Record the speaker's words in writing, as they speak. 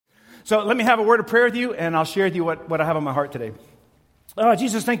So let me have a word of prayer with you, and I'll share with you what I have on my heart today.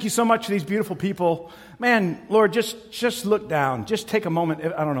 Jesus, thank you so much for these beautiful people. Man, Lord, just look down. Just take a moment.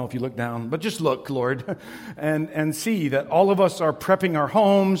 I don't know if you look down, but just look, Lord, and see that all of us are prepping our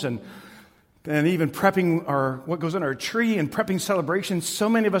homes and even prepping what goes on our tree and prepping celebrations. So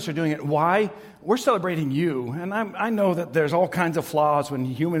many of us are doing it. Why? We're celebrating you. And I know that there's all kinds of flaws when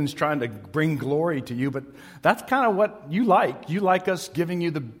humans trying to bring glory to you, but that's kind of what you like. You like us giving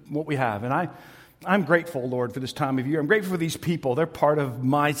you what we have. And I'm grateful, Lord, for this time of year. I'm grateful for these people. They're part of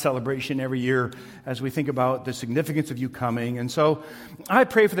my celebration every year as we think about the significance of you coming. And so I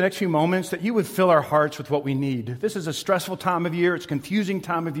pray for the next few moments that you would fill our hearts with what we need. This is a stressful time of year. It's a confusing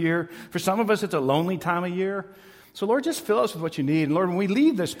time of year. For some of us, it's a lonely time of year. So, Lord, just fill us with what you need. And, Lord, when we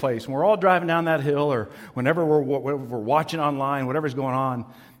leave this place, when we're all driving down that hill or whenever we're watching online, whatever's going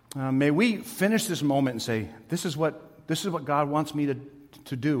on, may we finish this moment and say, this is what God wants me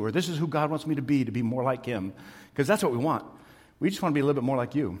to do, or this is who God wants me to be more like him, because that's what we want. We just want to be a little bit more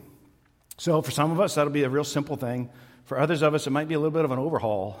like you. So for some of us, that'll be a real simple thing. For others of us, it might be a little bit of an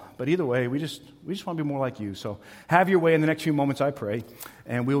overhaul, but either way, we just want to be more like you. So have your way in the next few moments, I pray,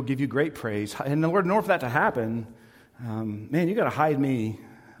 and we will give you great praise. And Lord, in order for that to happen, man, you got to hide me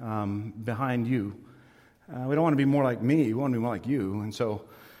behind you. We don't want to be more like me. We want to be more like you. And so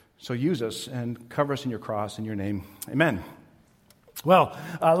use us and cover us in your cross in your name. Amen. Well,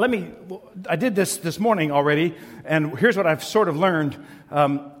 I did this morning already, and here's what I've sort of learned.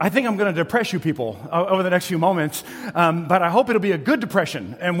 I think I'm going to depress you people over the next few moments, but I hope it'll be a good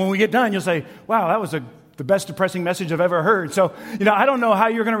depression. And when we get done, you'll say, wow, that was the best depressing message I've ever heard. So, I don't know how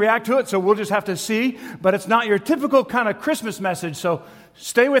you're going to react to it, so we'll just have to see. But it's not your typical kind of Christmas message, so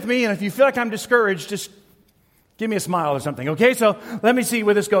stay with me, and if you feel like I'm discouraged, just give me a smile or something, okay? So let me see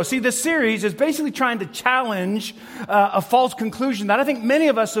where this goes. See, this series is basically trying to challenge a false conclusion that I think many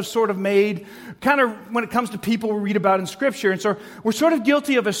of us have sort of made kind of when it comes to people we read about in Scripture. And so we're sort of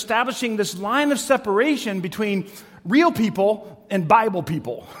guilty of establishing this line of separation between real people and Bible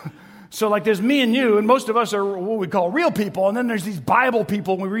people. So like there's me and you, and most of us are what we call real people, and then there's these Bible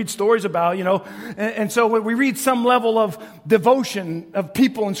people we read stories about, and so when we read some level of devotion of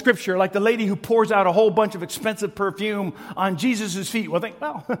people in Scripture, like the lady who pours out a whole bunch of expensive perfume on Jesus' feet. We'll think,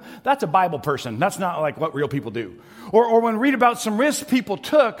 well, that's a Bible person. That's not like what real people do. Or when we read about some risks people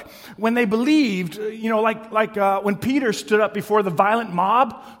took when they believed, like when Peter stood up before the violent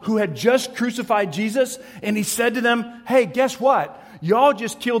mob who had just crucified Jesus, and he said to them, hey, guess what? Y'all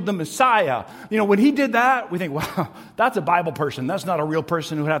just killed the Messiah. When he did that, we think, wow, that's a Bible person. That's not a real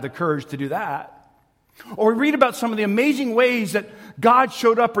person who would have the courage to do that. Or we read about some of the amazing ways that God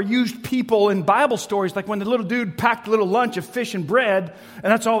showed up or used people in Bible stories, like when the little dude packed a little lunch of fish and bread, and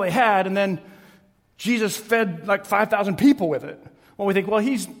that's all they had, and then Jesus fed like 5,000 people with it. Well, we think, well,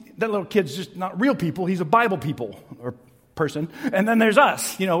 that little kid's just not real people. He's a Bible people or person. And then there's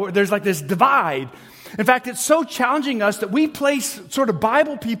us. There's like this divide. In fact, it's so challenging us that we place sort of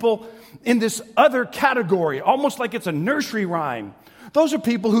Bible people in this other category, almost like it's a nursery rhyme. Those are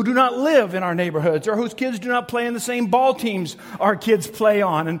people who do not live in our neighborhoods or whose kids do not play in the same ball teams our kids play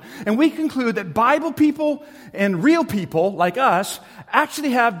on. And we conclude that Bible people and real people like us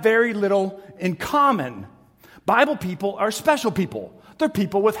actually have very little in common. Bible people are special people. They're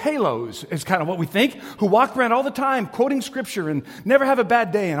people with halos, is kind of what we think, who walk around all the time quoting Scripture and never have a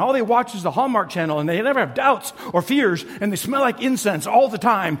bad day, and all they watch is the Hallmark Channel, and they never have doubts or fears, and they smell like incense all the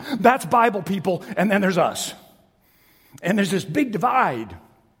time. That's Bible people, and then there's us. And there's this big divide.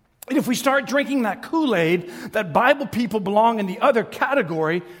 And if we start drinking that Kool-Aid, that Bible people belong in the other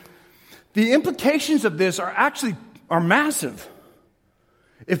category, the implications of this are massive.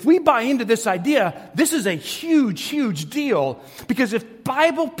 If we buy into this idea, this is a huge, huge deal. Because if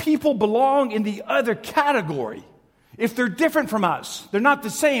Bible people belong in the other category, if they're different from us, they're not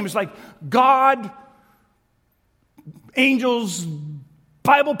the same. It's like God, angels,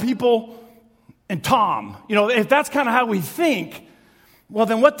 Bible people, and Tom. If that's kind of how we think, well,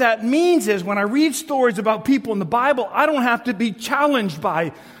 then what that means is when I read stories about people in the Bible, I don't have to be challenged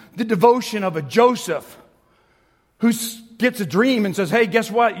by the devotion of a Joseph who gets a dream and says, hey, guess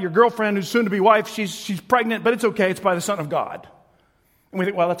what? Your girlfriend, who's soon to be wife, she's pregnant, but it's okay. It's by the Son of God. And we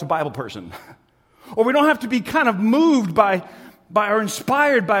think, well, that's a Bible person. Or we don't have to be kind of moved by or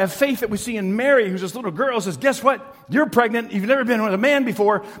inspired by a faith that we see in Mary, who's this little girl who says, guess what? You're pregnant. You've never been with a man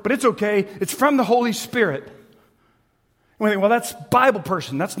before, but it's okay. It's from the Holy Spirit. And we think, well, that's Bible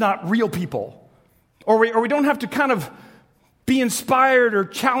person. That's not real people. Or we don't have to kind of be inspired or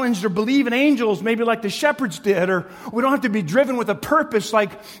challenged or believe in angels, maybe like the shepherds did, or we don't have to be driven with a purpose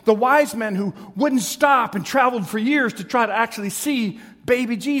like the wise men who wouldn't stop and traveled for years to try to actually see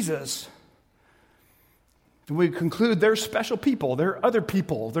baby Jesus. We conclude they're special people. They're other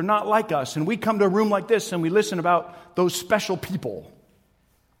people. They're not like us. And we come to a room like this and we listen about those special people.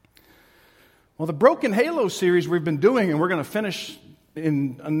 Well, the Broken Halo series we've been doing, and we're going to finish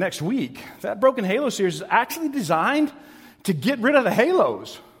in next week, that Broken Halo series is actually designed to get rid of the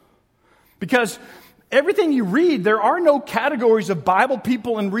halos. Because everything you read, there are no categories of Bible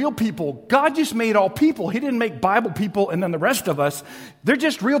people and real people. God just made all people. He didn't make Bible people and then the rest of us. They're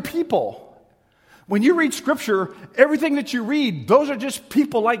just real people. When you read Scripture, everything that you read, those are just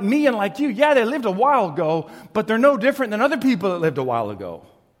people like me and like you. Yeah, they lived a while ago, but they're no different than other people that lived a while ago.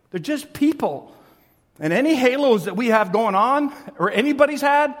 They're just people. And any halos that we have going on, or anybody's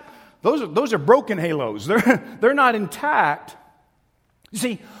had, those are broken halos. They're not intact. You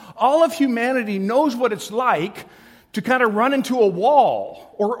see, all of humanity knows what it's like to kind of run into a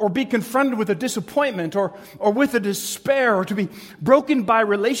wall or be confronted with a disappointment or with a despair or to be broken by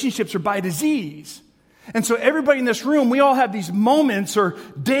relationships or by disease. And so everybody in this room, we all have these moments or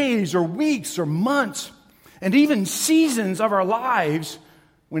days or weeks or months and even seasons of our lives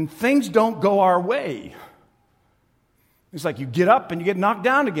when things don't go our way. It's like you get up and you get knocked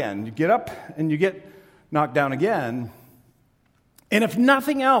down again. You get up and you get knocked down again. And if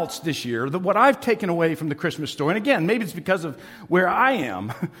nothing else this year, what I've taken away from the Christmas story, and again, maybe it's because of where I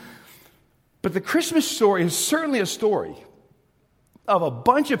am, but the Christmas story is certainly a story of a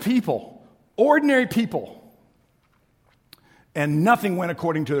bunch of people, ordinary people, and nothing went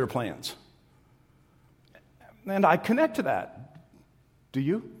according to their plans. And I connect to that. Do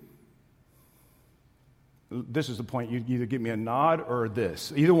you? This is the point. You either give me a nod or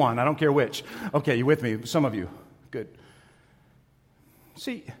this. Either one. I don't care which. Okay, you with me? Some of you. Good.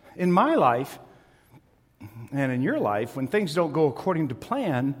 See, in my life and in your life, when things don't go according to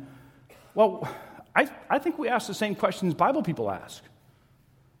plan, well, I think we ask the same questions Bible people ask.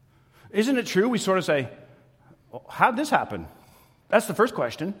 Isn't it true? We sort of say, well, how'd this happen? That's the first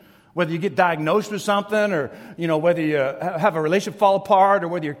question. Whether you get diagnosed with something or, whether you have a relationship fall apart or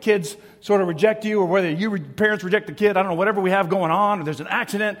whether your kids sort of reject you or whether your parents reject the kid, I don't know, whatever we have going on or there's an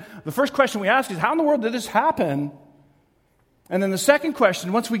accident. The first question we ask is, how in the world did this happen? And then the second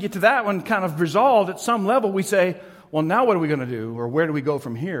question, once we get to that one kind of resolved at some level, we say, well, now what are we going to do? Or where do we go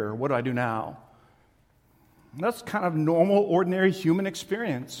from here? What do I do now? And that's kind of normal, ordinary human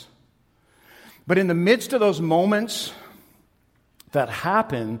experience. But in the midst of those moments that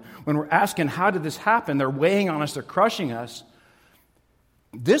happen, when we're asking, how did this happen? They're weighing on us, they're crushing us.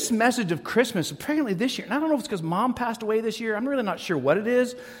 This message of Christmas, apparently this year, and I don't know if it's because Mom passed away this year, I'm really not sure what it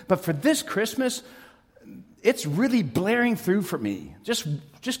is, but for this Christmas, it's really blaring through for me.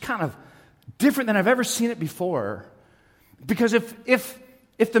 Just kind of different than I've ever seen it before. Because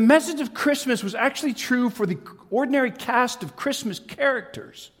if the message of Christmas was actually true for the ordinary cast of Christmas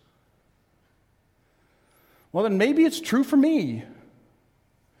characters, well, then maybe it's true for me.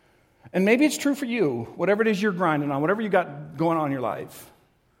 And maybe it's true for you, whatever it is you're grinding on, whatever you got going on in your life.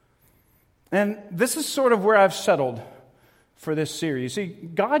 And this is sort of where I've settled for this series. See,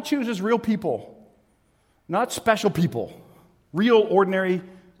 God chooses real people. Not special people, real ordinary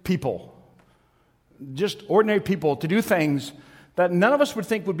people. Just ordinary people to do things that none of us would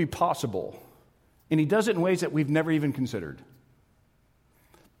think would be possible. And He does it in ways that we've never even considered.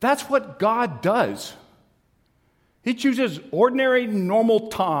 That's what God does. He chooses ordinary, normal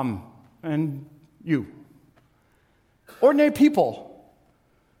Tom and you. Ordinary people.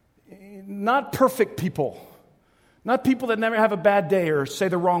 Not perfect people. Not people that never have a bad day or say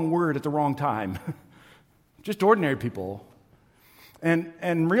the wrong word at the wrong time. Just ordinary people.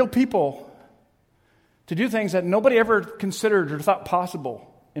 And real people to do things that nobody ever considered or thought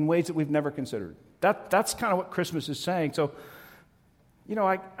possible in ways that we've never considered. That's kind of what Christmas is saying. So,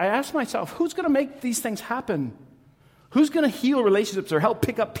 I ask myself, who's going to make these things happen? Who's going to heal relationships or help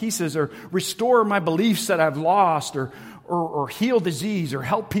pick up pieces or restore my beliefs that I've lost or heal disease or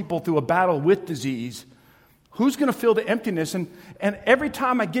help people through a battle with disease? Who's going to fill the emptiness? And every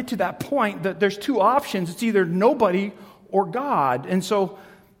time I get to that point, there's two options. It's either nobody or God. And so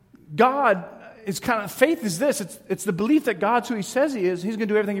God is kind of, faith is this. It's the belief that God's who He says He is. He's going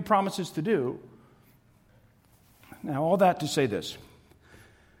to do everything He promises to do. Now, all that to say this.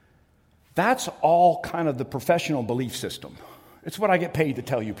 That's all kind of the professional belief system. It's what I get paid to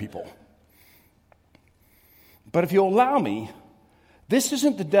tell you people. But if you'll allow me, this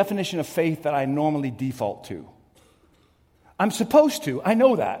isn't the definition of faith that I normally default to. I'm supposed to, I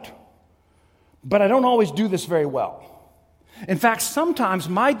know that. But I don't always do this very well. In fact, sometimes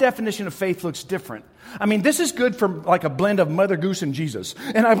my definition of faith looks different. I mean, this is good for like a blend of Mother Goose and Jesus.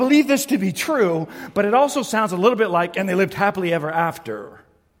 And I believe this to be true, but it also sounds a little bit like, and they lived happily ever after.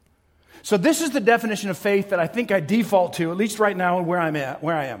 So this is the definition of faith that I think I default to, at least right now and where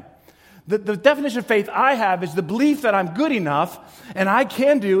I am. The definition of faith I have is the belief that I'm good enough and I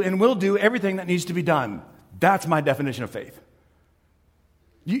can do and will do everything that needs to be done. That's my definition of faith.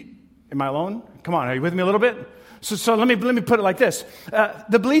 Am I alone? Come on, are you with me a little bit? So let me put it like this.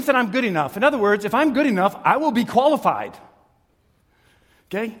 The belief that I'm good enough. In other words, if I'm good enough, I will be qualified.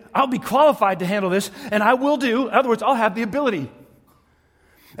 Okay? I'll be qualified to handle this, and I will do. In other words, I'll have the ability.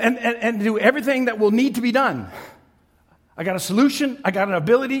 And do everything that will need to be done. I got a solution, I got an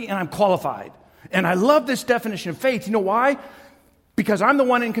ability, and I'm qualified. And I love this definition of faith. You know why? Because I'm the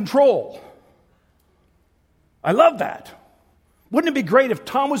one in control. I love that. Wouldn't it be great if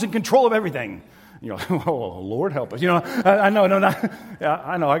Tom was in control of everything? You know, oh, Lord help us. You know, I know,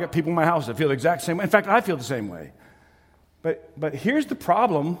 I know. I got people in my house that feel the exact same way. In fact, I feel the same way. But here's the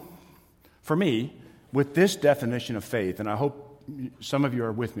problem for me with this definition of faith, and I hope some of you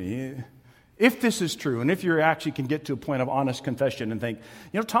are with me. If this is true, and if you actually can get to a point of honest confession and think,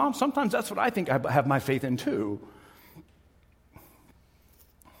 you know, Tom, sometimes that's what I think I have my faith in too.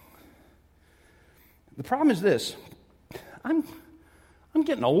 The problem is this. I'm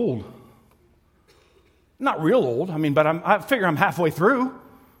getting old. Not real old, but I figure I'm halfway through.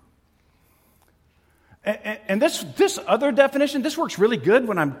 And this other definition, this works really good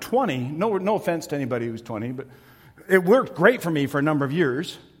when I'm 20. No offense to anybody who's 20, but it worked great for me for a number of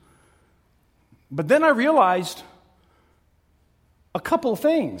years. But then I realized a couple of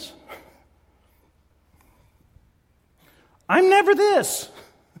things. I'm never this.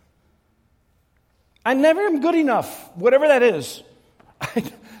 I never am good enough, whatever that is.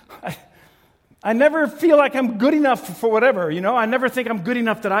 I never feel like I'm good enough for whatever, you know. I never think I'm good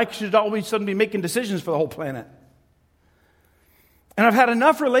enough that I should always suddenly be making decisions for the whole planet. And I've had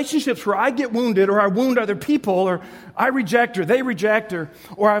enough relationships where I get wounded or I wound other people or I reject or they reject or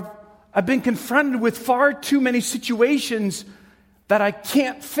I've been confronted with far too many situations that I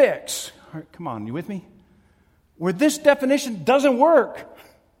can't fix. All right, come on, you with me? Where this definition doesn't work.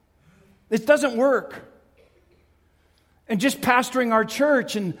 It doesn't work. And just pastoring our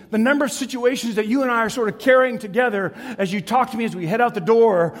church and the number of situations that you and I are sort of carrying together as you talk to me as we head out the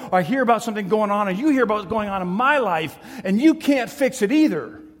door, or I hear about something going on, and you hear about what's going on in my life, and you can't fix it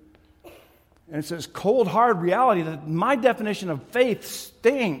either. And it's this cold, hard reality that my definition of faith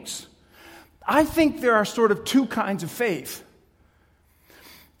stinks. I think there are sort of two kinds of faith.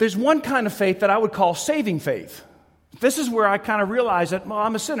 There's one kind of faith that I would call saving faith. This is where I kind of realize that, well,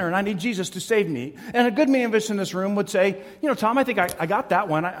 I'm a sinner and I need Jesus to save me. And a good many of us in this room would say, you know, Tom, I think I got that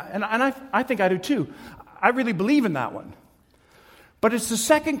one. I think I do too. I really believe in that one. But it's the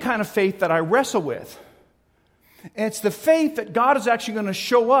second kind of faith that I wrestle with. And it's the faith that God is actually going to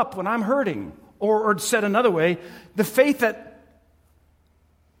show up when I'm hurting. Or said another way, the faith that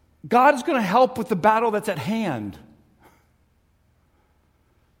God is going to help with the battle that's at hand.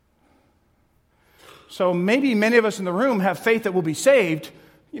 So maybe many of us in the room have faith that we'll be saved,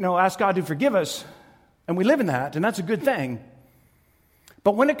 you know, ask God to forgive us, and we live in that, and that's a good thing.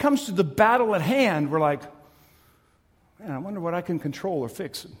 But when it comes to the battle at hand, we're like, man, I wonder what I can control or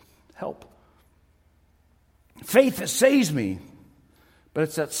fix and help. Faith that saves me, but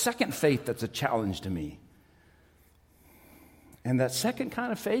it's that second faith that's a challenge to me. And that second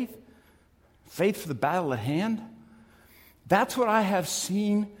kind of faith for the battle at hand, that's what I have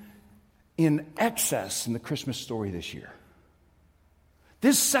seen in excess in the Christmas story this year.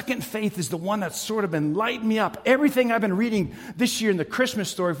 This second faith is the one that's sort of been lighting me up. Everything I've been reading this year in the Christmas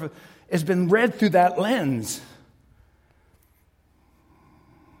story has been read through that lens.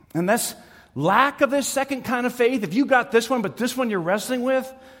 And that's lack of this second kind of faith. If you got this one, but this one you're wrestling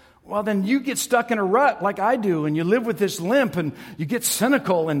with, well, then you get stuck in a rut like I do, and you live with this limp, and you get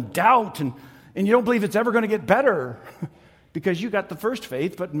cynical and doubt, and you don't believe it's ever going to get better. Because you got the first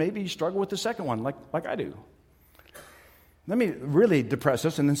faith, but maybe you struggle with the second one, like I do. Let me really depress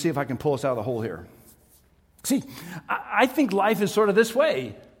us and then see if I can pull us out of the hole here. See, I think life is sort of this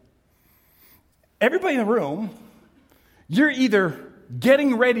way. Everybody in the room, you're either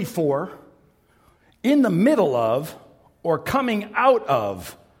getting ready for, in the middle of, or coming out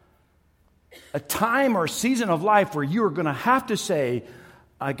of a time or season of life where you are going to have to say,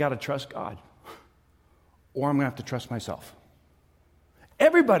 I got to trust God, or I'm going to have to trust myself.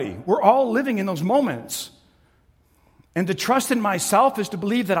 Everybody, we're all living in those moments. And to trust in myself is to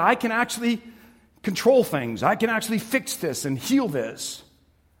believe that I can actually control things. I can actually fix this and heal this.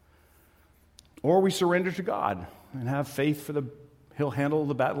 Or we surrender to God and have faith he'll handle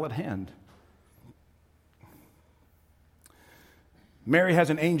the battle at hand. Mary has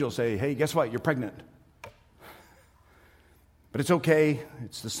an angel say, hey, guess what? You're pregnant. But it's okay.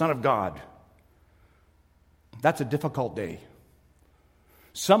 It's the Son of God. That's a difficult day.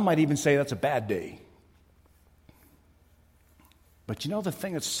 Some might even say that's a bad day. But you know the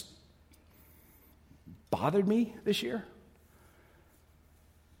thing that's bothered me this year?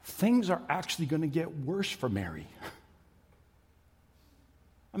 Things are actually going to get worse for Mary.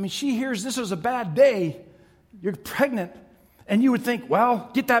 I mean, she hears this is a bad day. You're pregnant. And you would think, well,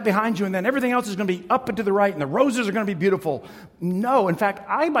 get that behind you, and then everything else is going to be up and to the right, and the roses are going to be beautiful. No, in fact,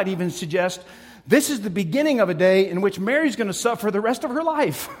 I might even suggest this is the beginning of a day in which Mary's going to suffer the rest of her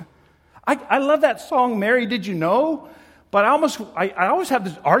life. I love that song, Mary, Did You Know? But I always have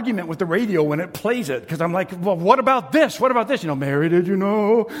this argument with the radio when it plays it, because I'm like, well, what about this? What about this? Mary, did you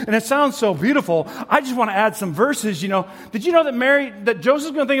know? And it sounds so beautiful. I just want to add some verses, Did you know that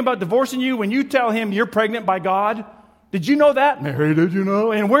Joseph's going to think about divorcing you when you tell him you're pregnant by God? Did you know that? Mary, did you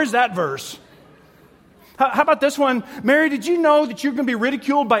know? And where's that verse? How about this one? Mary, did you know that you're going to be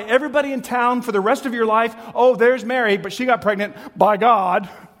ridiculed by everybody in town for the rest of your life? Oh, there's Mary, but she got pregnant by God.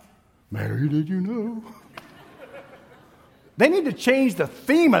 Mary, did you know? They need to change the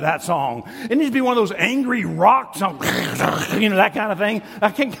theme of that song. It needs to be one of those angry rock songs, that kind of thing. I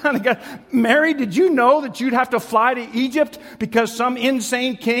can kind of get, Mary, did you know that you'd have to fly to Egypt because some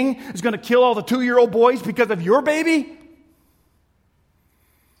insane king is going to kill all the 2-year-old boys because of your baby?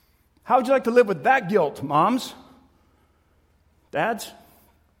 How would you like to live with that guilt, moms? Dads?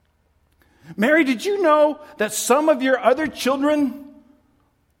 Mary, did you know that some of your other children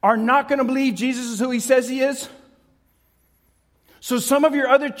are not going to believe Jesus is who he says he is? So some of your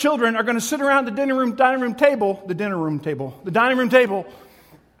other children are going to sit around the dining room table,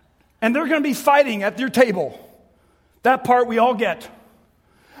 and they're going to be fighting at your table. That part we all get.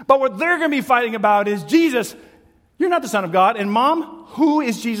 But what they're going to be fighting about is, Jesus, you're not the Son of God. And Mom, who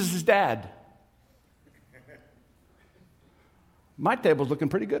is Jesus' dad? My table's looking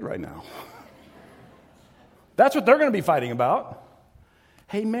pretty good right now. That's what they're going to be fighting about.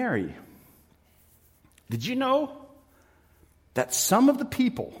 Hey, Mary, did you know that some of the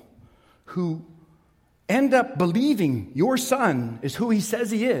people who end up believing your son is who he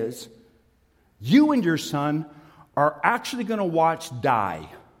says he is, you and your son are actually going to watch die?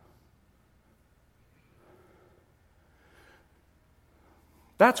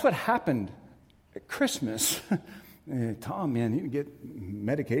 That's what happened at Christmas. Tom, man, you can get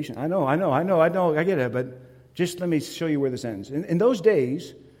medication. I know, I get it, but just let me show you where this ends. In those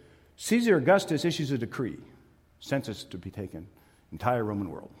days, Caesar Augustus issues a decree. Census to be taken, entire Roman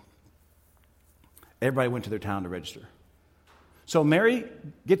world. Everybody went to their town to register. So Mary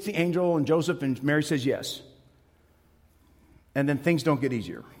gets the angel and Joseph, and Mary says yes. And then things don't get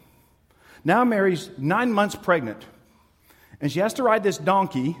easier. Now Mary's 9 months pregnant, and she has to ride this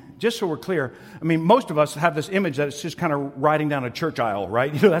donkey. Just so we're clear, I mean, most of us have this image that it's just kind of riding down a church aisle,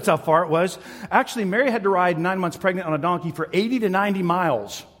 right? That's how far it was. Actually, Mary had to ride 9 months pregnant on a donkey for 80 to 90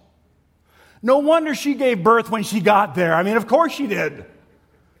 miles. No wonder she gave birth when she got there. I mean, of course she did.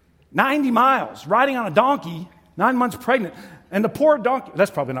 90 miles, riding on a donkey, 9 months pregnant. And the poor donkey,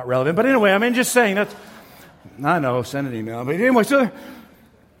 that's probably not relevant, but anyway, I mean, just saying that's, I know, send an email. But anyway,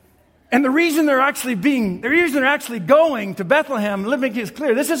 and the reason they're actually going to Bethlehem, let me make this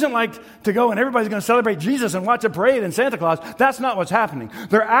clear, this isn't like to go and everybody's going to celebrate Jesus and watch a parade and Santa Claus. That's not what's happening.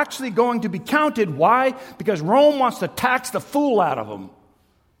 They're actually going to be counted. Why? Because Rome wants to tax the fool out of them.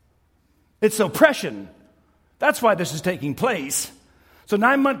 It's oppression. That's why this is taking place. So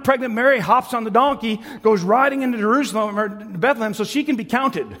 9-month pregnant Mary hops on the donkey, goes riding into Jerusalem or Bethlehem so she can be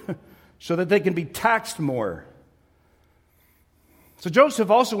counted, so that they can be taxed more. So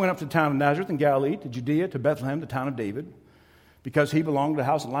Joseph also went up to the town of Nazareth in Galilee, to Judea, to Bethlehem, the town of David, because he belonged to the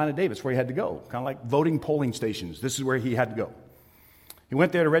house and line of David. It's where he had to go, kind of like voting polling stations. This is where he had to go. He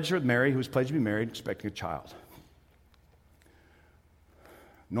went there to register with Mary, who was pledged to be married, expecting a child.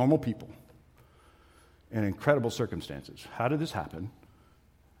 Normal people. In incredible circumstances. How did this happen?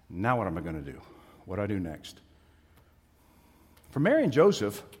 Now what am I going to do? What do I do next? For Mary and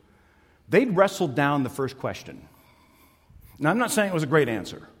Joseph, they'd wrestled down the first question. Now, I'm not saying it was a great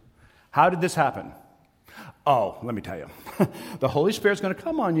answer. How did this happen? Oh, let me tell you. The Holy Spirit's going to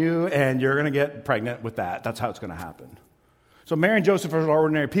come on you, and you're going to get pregnant with that. That's how it's going to happen. So Mary and Joseph are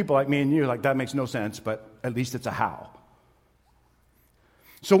ordinary people like me and you. Like, that makes no sense, but at least it's a how.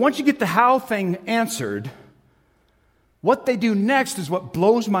 So once you get the how thing answered, what they do next is what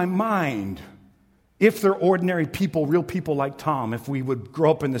blows my mind. If they're ordinary people, real people like Tom, if we would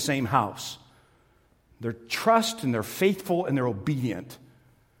grow up in the same house. They're trust and they're faithful and they're obedient.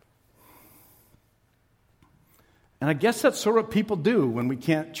 And I guess that's sort of what people do when we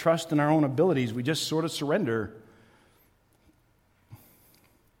can't trust in our own abilities. We just sort of surrender.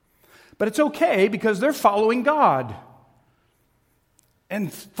 But it's okay because they're following God.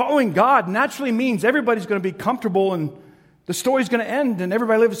 And following God naturally means everybody's going to be comfortable and the story's going to end and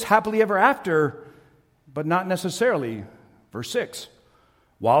everybody lives happily ever after, but not necessarily. Verse 6,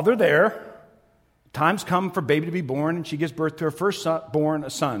 while they're there, time's come for baby to be born, and she gives birth to her firstborn, a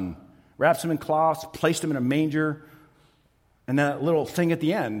son, wraps him in cloths, placed him in a manger, and that little thing at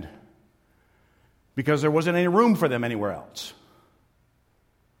the end, because there wasn't any room for them anywhere else.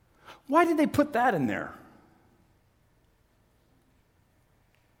 Why did they put that in there?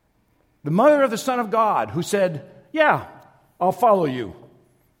 The mother of the Son of God who said, yeah, I'll follow you.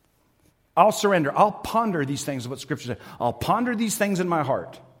 I'll surrender. I'll ponder these things, what Scripture says. I'll ponder these things in my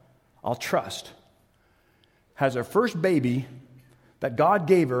heart. I'll trust. Has her first baby that God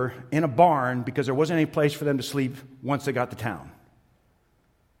gave her in a barn because there wasn't any place for them to sleep once they got to town.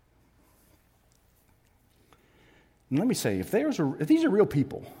 And let me say, if these are real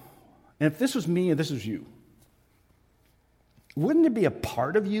people, and if this was me and this was you, wouldn't it be a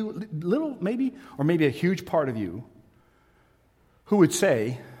part of you, little maybe, or maybe a huge part of you, who would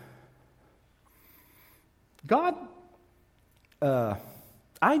say, God,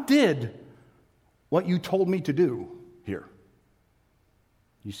 I did what you told me to do here.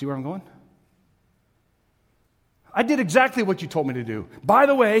 You see where I'm going? I did exactly what you told me to do. By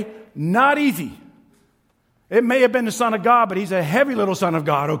the way, not easy. It may have been the Son of God, but he's a heavy little Son of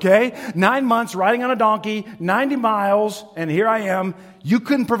God, okay? 9 months riding on a donkey, 90 miles, and here I am. You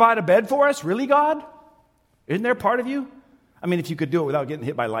couldn't provide a bed for us? Really, God? Isn't there a part of you? I mean, if you could do it without getting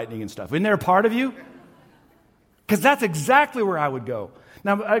hit by lightning and stuff. Isn't there a part of you? Because that's exactly where I would go.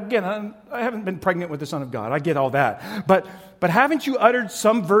 Now, again, I haven't been pregnant with the Son of God. I get all that. But haven't you uttered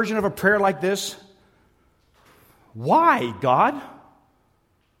some version of a prayer like this? Why, God?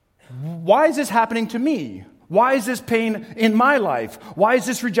 Why is this happening to me? Why is this pain in my life? Why is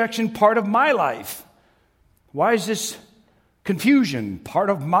this rejection part of my life? Why is this confusion part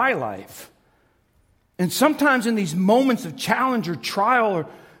of my life? And sometimes in these moments of challenge or trial,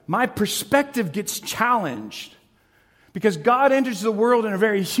 my perspective gets challenged. Because God enters the world in a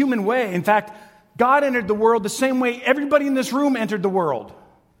very human way. In fact, God entered the world the same way everybody in this room entered the world.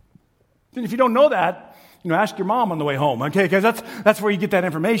 And if you don't know that, ask your mom on the way home, okay? Because that's where you get that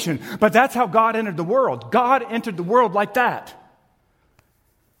information. But that's how God entered the world. God entered the world like that.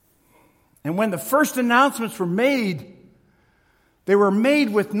 And when the first announcements were made, they were made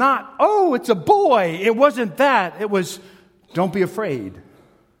with not, oh, it's a boy. It wasn't that. It was, don't be afraid.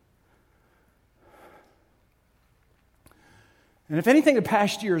 And if anything the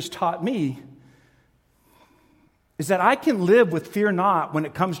past year has taught me is that I can live with fear not when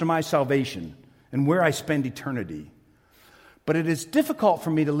it comes to my salvation and where I spend eternity. But it is difficult for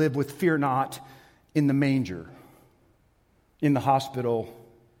me to live with fear not in the manger, in the hospital,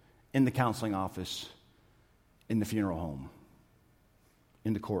 in the counseling office, in the funeral home,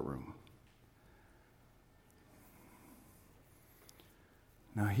 in the courtroom.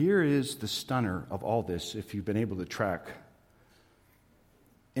 Now here is the stunner of all this, if you've been able to track.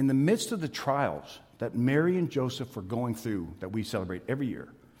 In the midst of the trials that Mary and Joseph were going through, that we celebrate every year,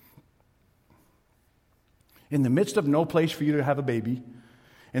 in the midst of no place for you to have a baby,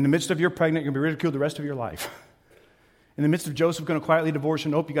 in the midst of you're pregnant, you're going to be ridiculed the rest of your life, in the midst of Joseph going to quietly divorce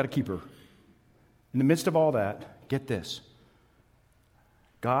you, nope, you got to keep her. In the midst of all that, get this,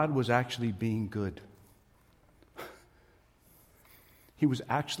 God was actually being good. He was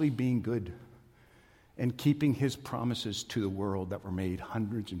actually being good and keeping his promises to the world that were made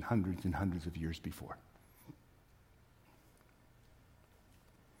hundreds and hundreds and hundreds of years before.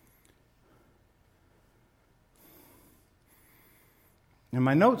 And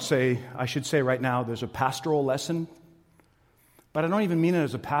my notes say, I should say right now, there's a pastoral lesson, but I don't even mean it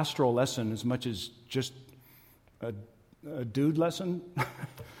as a pastoral lesson as much as just a dude lesson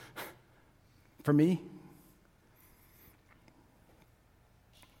for me.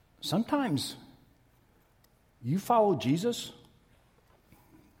 Sometimes you follow Jesus,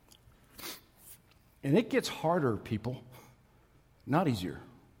 and it gets harder, people, not easier.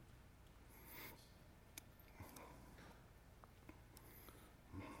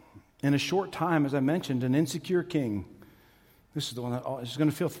 In a short time, as I mentioned, an insecure king, this is the one that is going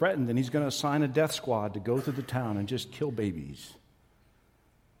to feel threatened, and he's going to assign a death squad to go through the town and just kill babies.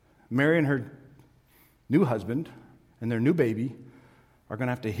 Mary and her new husband and their new baby are going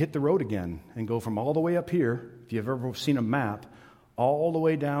to have to hit the road again and go from all the way up here, if you've ever seen a map, all the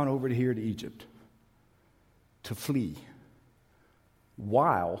way down over to here to Egypt. to flee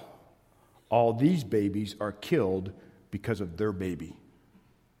while all these babies are killed because of their baby.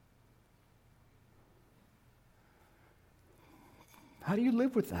 How do you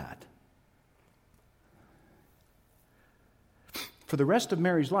live with that? For the rest of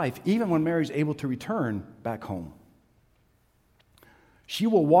Mary's life, even when Mary's able to return back home, she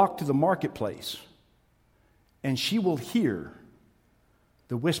will walk to the marketplace and she will hear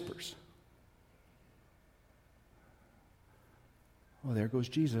the whispers. Oh, there goes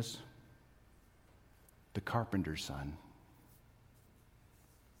Jesus, the carpenter's son.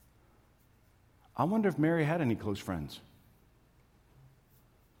 I wonder if Mary had any close friends.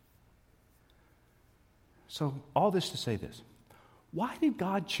 So, all this to say this. Why did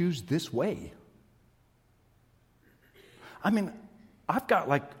God choose this way? I mean,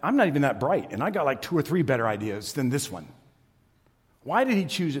 I'm not even that bright, and I got like 2 or 3 better ideas than this one. Why did he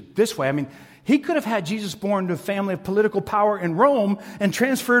choose it this way? I mean, he could have had Jesus born to a family of political power in Rome and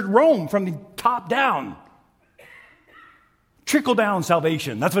transferred Rome from the top down. Trickle down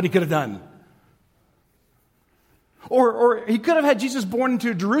salvation. That's what he could have done. Or he could have had Jesus born into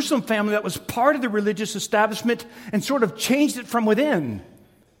a Jerusalem family that was part of the religious establishment and sort of changed it from within.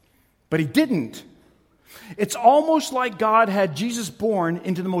 But he didn't. It's almost like God had Jesus born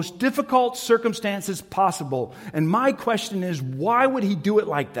into the most difficult circumstances possible. And my question is, why would he do it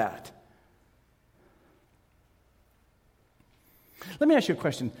like that? Let me ask you a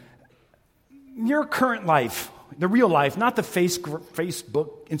question. Your current life, the real life, not the Facebook,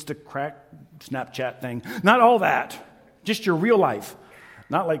 Instacrack, Snapchat thing, not all that. Just your real life.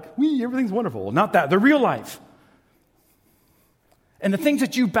 Not like, everything's wonderful. Not that. The real life. And the things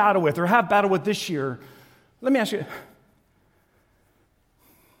that you battle with or have battled with this year, let me ask you,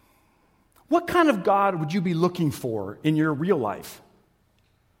 what kind of God would you be looking for in your real life?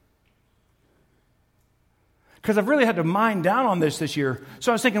 Because I've really had to mind down on this year.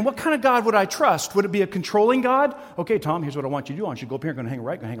 So I was thinking, what kind of God would I trust? Would it be a controlling God? Okay, Tom, here's what I want you to do. I want you to go up here, I'm going to hang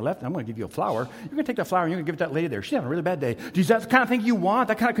right, I'm going to hang left, and I'm going to give you a flower. You're going to take that flower and you're going to give it to that lady there. She's having a really bad day. Is that the kind of thing you want?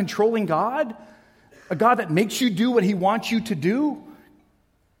 That kind of controlling God? A God that makes you do what he wants you to do?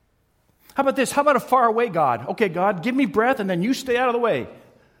 How about this? How about a faraway God? Okay, God, give me breath and then you stay out of the way.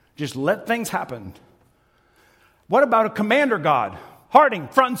 Just let things happen. What about a commander God? Harding,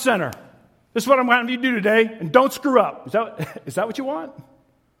 front and center. This is what I'm going to do today, and don't screw up. Is that what you want?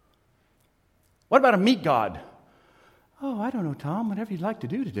 What about a meat God? Oh, I don't know, Tom. Whatever you'd like to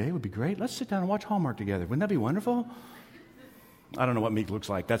do today would be great. Let's sit down and watch Hallmark together. Wouldn't that be wonderful? I don't know what meat looks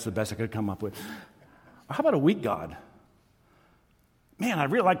like. That's the best I could come up with. How about a weak God? Man,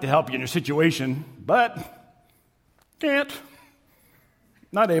 I'd really like to help you in your situation, but can't.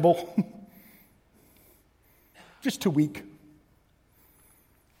 Not able. Just too weak.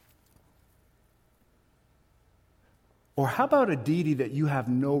 Or how about a deity that you have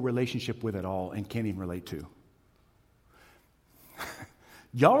no relationship with at all and can't even relate to?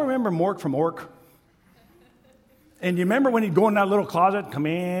 Y'all remember Mork from Ork? And you remember when he'd go in that little closet, come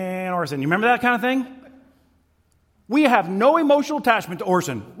in, Orson. You remember that kind of thing? We have no emotional attachment to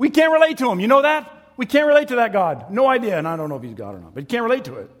Orson. We can't relate to him. You know that? We can't relate to that God. No idea. And I don't know if he's God or not, but you can't relate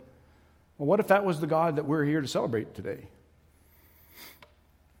to it. Well, what if that was the God that we're here to celebrate today?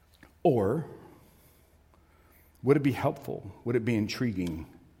 Or would it be helpful? Would it be intriguing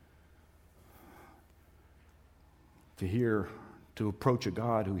to approach a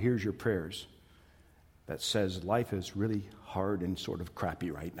God who hears your prayers, that says life is really hard and sort of crappy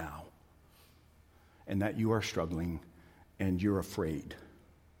right now, and that you are struggling and you're afraid?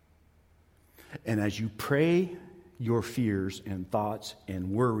 And as you pray your fears and thoughts and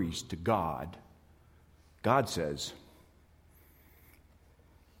worries to God, God says,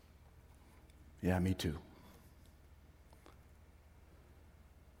 yeah, me too.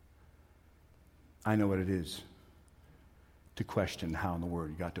 I know what it is to question how in the Word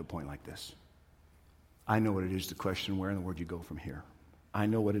you got to a point like this. I know what it is to question where in the Word you go from here. I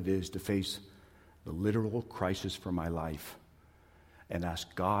know what it is to face the literal crisis for my life and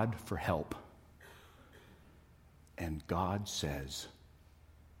ask God for help. And God says,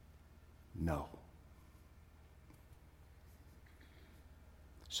 no.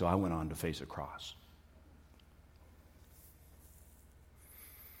 So I went on to face a cross.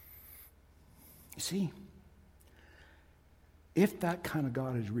 You see, if that kind of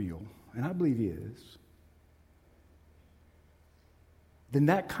God is real, and I believe he is, then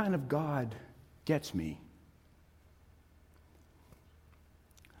that kind of God gets me.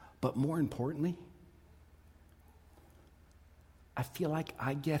 But more importantly, I feel like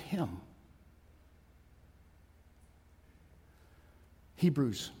I get him.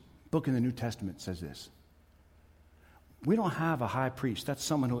 Hebrews, book in the New Testament, says this: We don't have a high priest. That's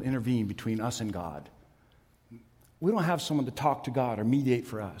someone who will intervene between us and God. We don't have someone to talk to God or mediate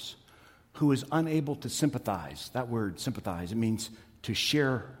for us who is unable to sympathize. That word, sympathize, it means to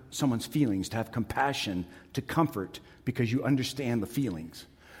share someone's feelings, to have compassion, to comfort, because you understand the feelings.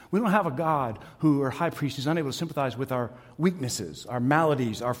 We don't have a God who, or high priest, is unable to sympathize with our weaknesses, our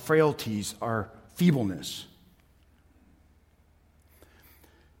maladies, our frailties, our feebleness.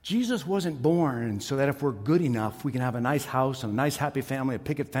 Jesus wasn't born so that if we're good enough, we can have a nice house and a nice happy family, a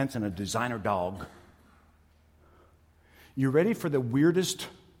picket fence, and a designer dog. You ready for the weirdest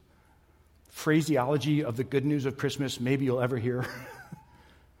phraseology of the good news of Christmas maybe you'll ever hear?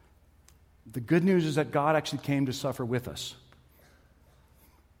 The good news is that God actually came to suffer with us.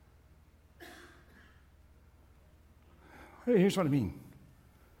 Hey, here's what I mean.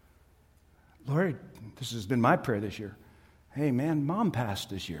 Lord, this has been my prayer this year. Hey, man, Mom passed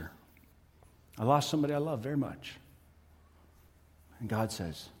this year. I lost somebody I love very much. And God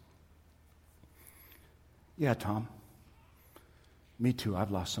says, yeah, Tom, me too.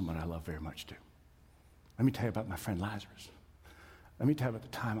 I've lost someone I love very much too. Let me tell you about my friend Lazarus. Let me tell you about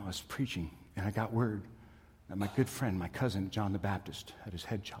the time I was preaching and I got word that my good friend, my cousin, John the Baptist, had his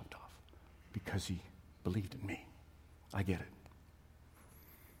head chopped off because he believed in me. I get it.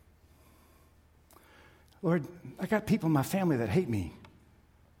 Lord, I got people in my family that hate me.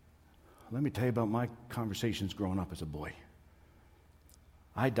 Let me tell you about my conversations growing up as a boy.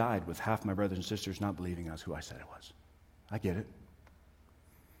 I died with half my brothers and sisters not believing I was who I said I was. I get it.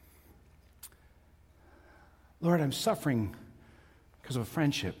 Lord, I'm suffering because of a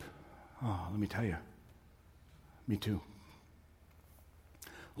friendship. Oh, let me tell you. Me too.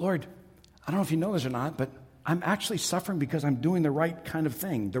 Lord, I don't know if you know this or not, but I'm actually suffering because I'm doing the right kind of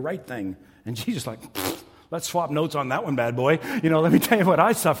thing, the right thing. And Jesus like, let's swap notes on that one, bad boy. Let me tell you what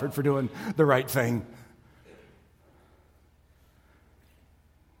I suffered for doing the right thing.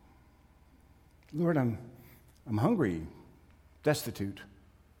 Lord, I'm hungry, destitute.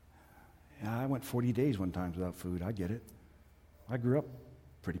 Yeah, I went 40 days one time without food. I get it. I grew up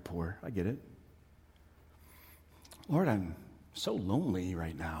pretty poor. I get it. Lord, I'm so lonely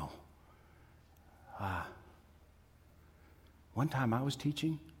right now. One time I was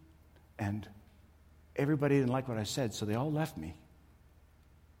teaching, and everybody didn't like what I said, so they all left me.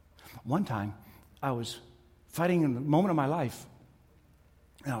 One time, I was fighting in the moment of my life,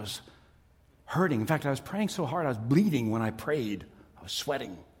 and I was hurting. In fact, I was praying so hard, I was bleeding when I prayed. I was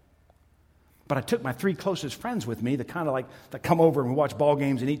sweating. But I took my 3 closest friends with me, that come over and we watch ball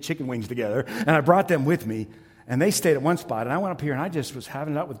games and eat chicken wings together, and I brought them with me, and they stayed at one spot, and I went up here, and I just was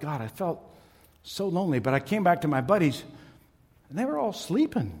having it up with God. I felt so lonely, but I came back to my buddies, and they were all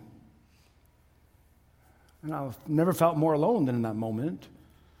sleeping. And I've never felt more alone than in that moment.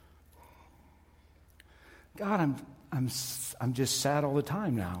 God, I'm just sad all the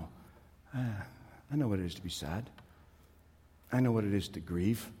time now. I know what it is to be sad. I know what it is to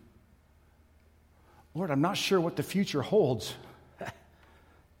grieve. Lord, I'm not sure what the future holds.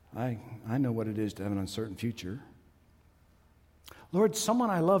 I know what it is to have an uncertain future. Lord, someone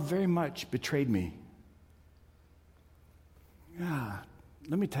I love very much betrayed me. Yeah,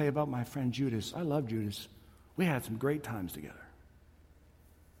 let me tell you about my friend Judas. I love Judas. We had some great times together.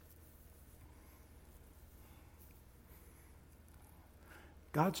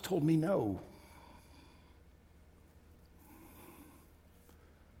 God's told me no.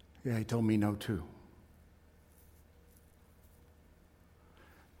 Yeah, he told me no too.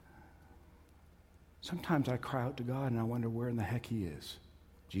 Sometimes I cry out to God and I wonder where in the heck he is.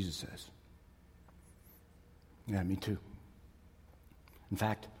 Jesus says. Yeah, me too. In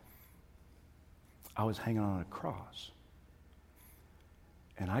fact, I was hanging on a cross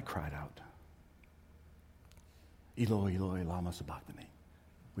and I cried out, Eloi, Eloi, lama sabachthani,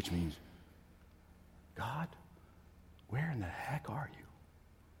 which means, God, where in the heck are you?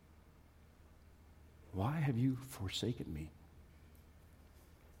 Why have you forsaken me?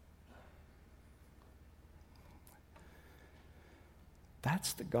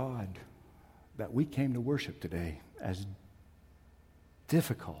 That's the God that we came to worship today, as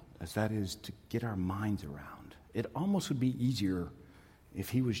difficult as that is to get our minds around. It almost would be easier if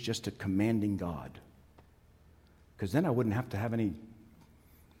he was just a commanding God, because then I wouldn't have to have any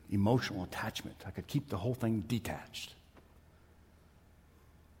emotional attachment. I could keep the whole thing detached.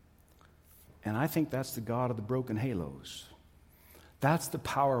 And I think that's the God of the broken halos. That's the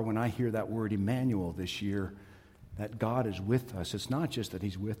power when I hear that word Emmanuel this year, that God is with us. It's not just that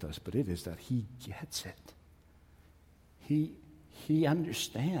he's with us, but it is that he gets it. He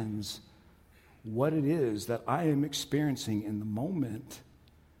understands what it is that I am experiencing in the moment.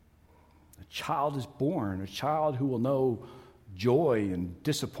 A child is born, a child who will know joy and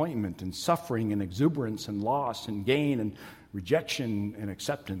disappointment and suffering and exuberance and loss and gain and rejection and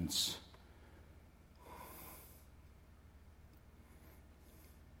acceptance.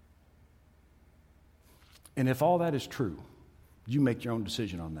 And if all that is true, you make your own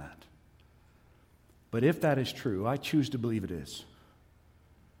decision on that. But if that is true, I choose to believe it is,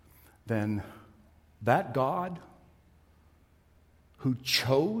 then that God who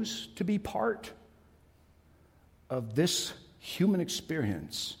chose to be part of this human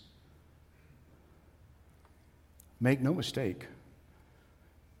experience, make no mistake,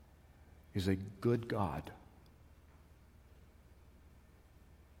 is a good God.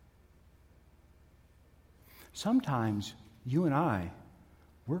 Sometimes you and I,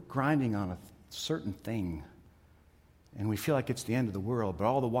 we're grinding on a certain thing, and we feel like it's the end of the world, but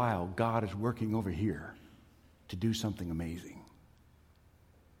all the while, God is working over here to do something amazing.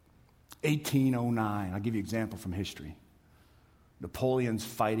 1809, I'll give you an example from history. Napoleon's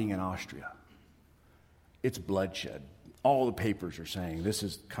fighting in Austria. It's bloodshed. All the papers are saying this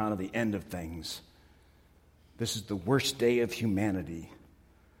is kind of the end of things. This is the worst day of humanity.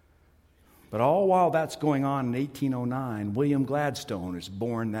 But all while that's going on in 1809, William Gladstone is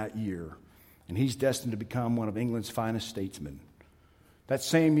born that year, and he's destined to become one of England's finest statesmen. That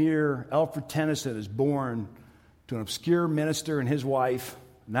same year, Alfred Tennyson is born to an obscure minister and his wife,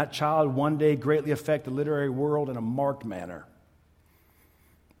 and that child one day greatly affect the literary world in a marked manner.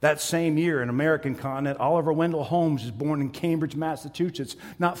 That same year, in American continent, Oliver Wendell Holmes is born in Cambridge, Massachusetts.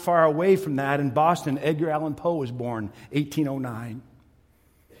 Not far away from that, in Boston, Edgar Allan Poe was born, 1809.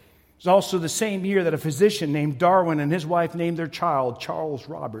 It's also the same year that a physician named Darwin and his wife named their child Charles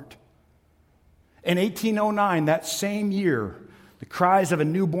Robert. In 1809, that same year, the cries of a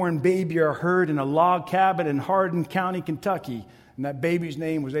newborn baby are heard in a log cabin in Hardin County, Kentucky, and that baby's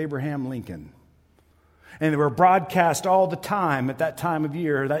name was Abraham Lincoln. And they were broadcast all the time at that time of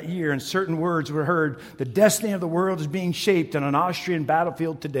year, that year, and certain words were heard. The destiny of the world is being shaped on an Austrian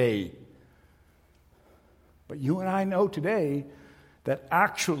battlefield today. But you and I know today that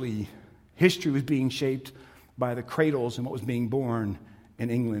actually history was being shaped by the cradles and what was being born in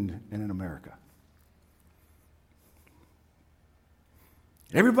England and in America.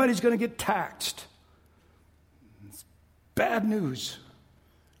 Everybody's going to get taxed. It's bad news,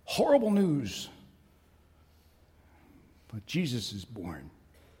 horrible news. But Jesus is born.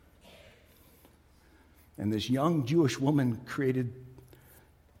 And this young Jewish woman cradled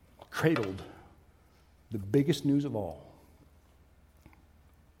the biggest news of all.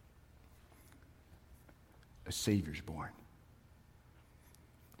 A Savior's born.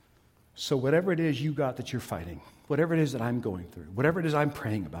 So whatever it is you got that you're fighting, whatever it is that I'm going through, whatever it is I'm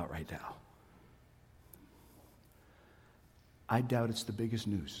praying about right now, I doubt it's the biggest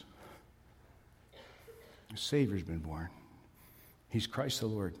news. A Savior's been born. He's Christ the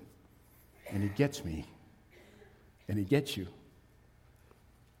Lord. And He gets me. And He gets you.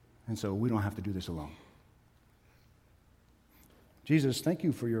 And so we don't have to do this alone. Jesus, thank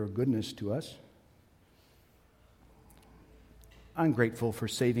you for your goodness to us. I'm grateful for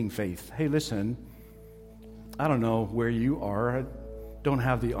saving faith. Hey, listen, I don't know where you are. I don't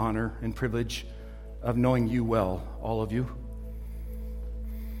have the honor and privilege of knowing you well, all of you.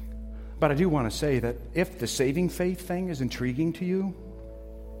 But I do want to say that if the saving faith thing is intriguing to you,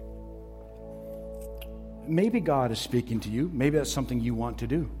 maybe God is speaking to you. Maybe that's something you want to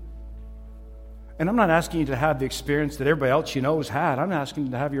do. And I'm not asking you to have the experience that everybody else you know has had. I'm asking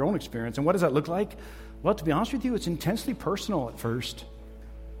you to have your own experience. And what does that look like? Well, to be honest with you, it's intensely personal at first.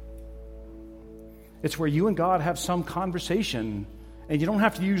 It's where you and God have some conversation, and you don't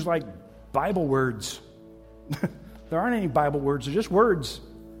have to use like Bible words. There aren't any Bible words, they're just words.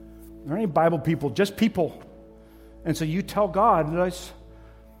 There aren't any Bible people, just people. And so you tell God,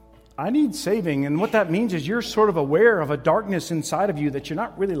 I need saving. And what that means is you're sort of aware of a darkness inside of you that you're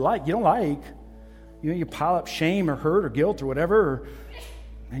not really you don't like. You pile up shame or hurt or guilt or whatever,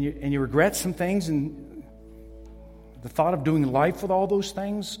 and you regret some things, and the thought of doing life with all those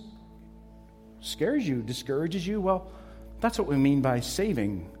things scares you, discourages you. Well, that's what we mean by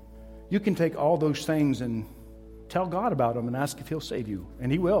saving. You can take all those things and tell God about them and ask if He'll save you.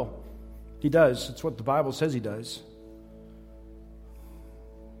 And He will. He does. It's what the Bible says He does.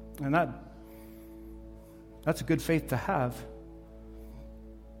 And that's a good faith to have.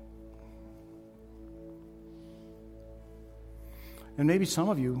 And maybe some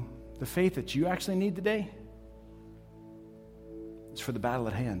of you, the faith that you actually need today is for the battle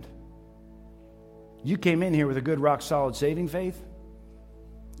at hand. You came in here with a good, rock-solid saving faith.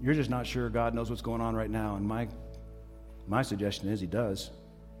 You're just not sure God knows what's going on right now. And my suggestion is He does.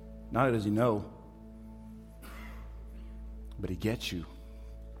 Not only does he know, but he gets you.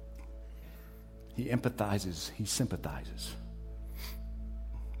 He empathizes. He sympathizes.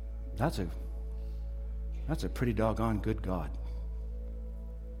 That's a pretty doggone good God.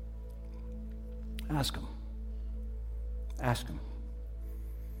 Ask him. Ask him.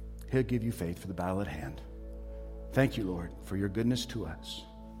 He'll give you faith for the battle at hand. Thank you, Lord, for your goodness to us,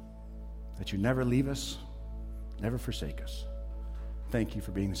 that you never leave us, never forsake us. Thank you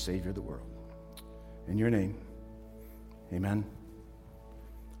for being the Savior of the world. In your name, amen.